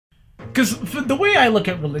because the way I look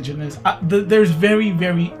at religion is there's very,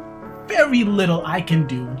 very, very little I can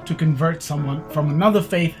do to convert someone from another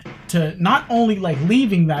faith to not only like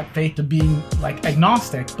leaving that faith to being like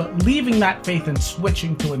agnostic, but leaving that faith and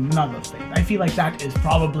switching to another faith. I feel like that is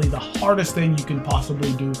probably the hardest thing you can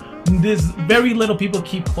possibly do. There's very little people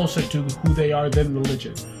keep closer to who they are than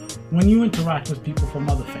religion. When you interact with people from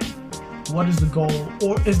other faith, what is the goal,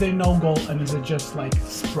 or is there no goal, and is it just like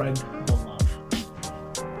spread the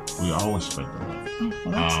love? We always spread the love. Oh,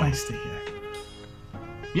 well, that's nice to hear.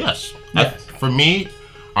 Yes. Yes. For me,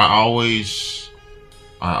 I always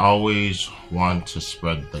want to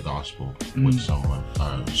spread the gospel with someone,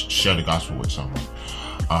 share the gospel with someone,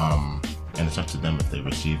 and it's up to them if they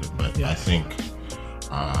receive it. But I think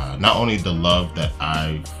not only the love that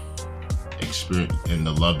I've experienced and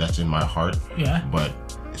the love that's in my heart, but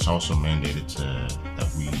it's also mandated that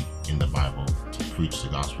we in the Bible to preach the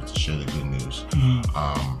gospel, to share the good news.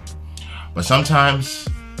 But sometimes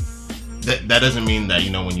that doesn't mean that,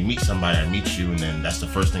 when you meet somebody, I meet you and then that's the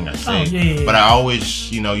first thing I say. But I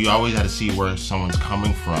always, you always have to see where someone's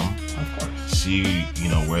coming from. Of course. See,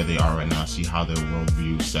 where they are right now, see how their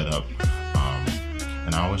worldview is set up.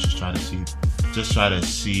 And I always just try to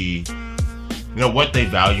see, what they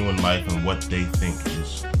value in life and what they think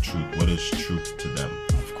is truth, what is truth to them.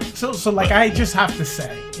 Of course. So I just have to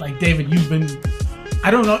say, like, David,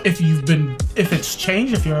 I don't know if it's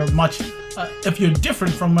changed, if you're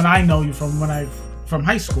different from when I know you from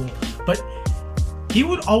high school, but he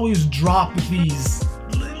would always drop these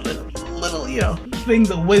little things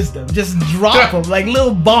of wisdom, just drop them like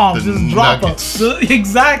little bombs, just drop them.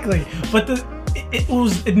 Exactly. But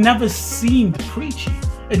it never seemed preachy.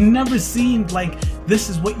 It never seemed like this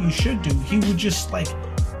is what you should do. He would just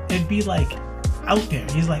it'd be like out there.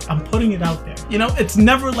 He's like, I'm putting it out there. It's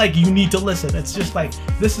never like you need to listen. It's just like,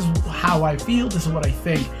 this is how I feel. This is what I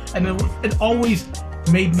think. And it always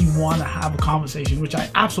made me want to have a conversation, which I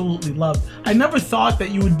absolutely loved. I never thought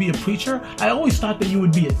that you would be a preacher. I always thought that you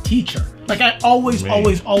would be a teacher. Like, I always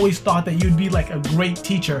thought that you'd be like a great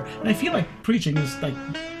teacher. And I feel like preaching is like,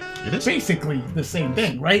 it is basically the same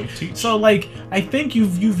thing, right? So I think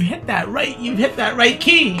you've hit that right. You've hit that right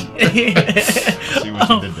key. See what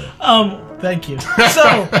you did there. Thank you.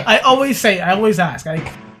 So I always ask.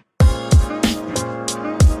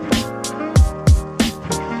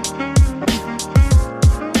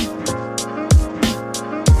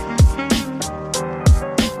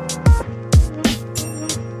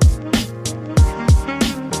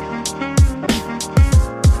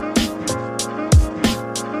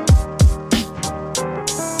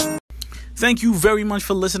 Thank you very much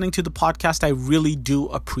for listening to the podcast. I really do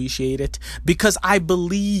appreciate it because I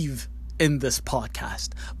believe in this podcast.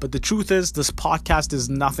 But the truth is, this podcast is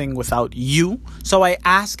nothing without you. So I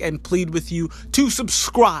ask and plead with you to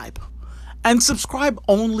subscribe. And subscribe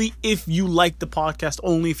only if you like the podcast,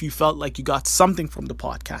 only if you felt like you got something from the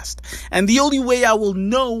podcast. And the only way I will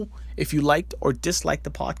know if you liked or disliked the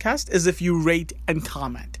podcast is if you rate and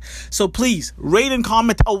comment. So please rate and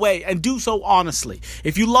comment away and do so honestly.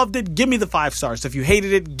 If you loved it, give me the 5 stars. If you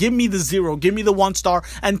hated it, give me the 0, give me the 1 star,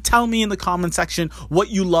 and tell me in the comment section what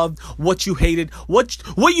you loved, what you hated, what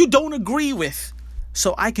you don't agree with.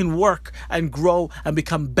 So I can work and grow and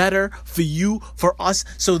become better for you, for us.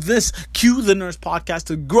 So this Cue the Nurse podcast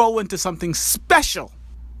to grow into something special.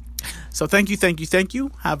 So thank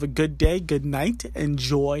you. Have a good day, good night,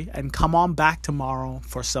 enjoy, and come on back tomorrow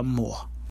for some more.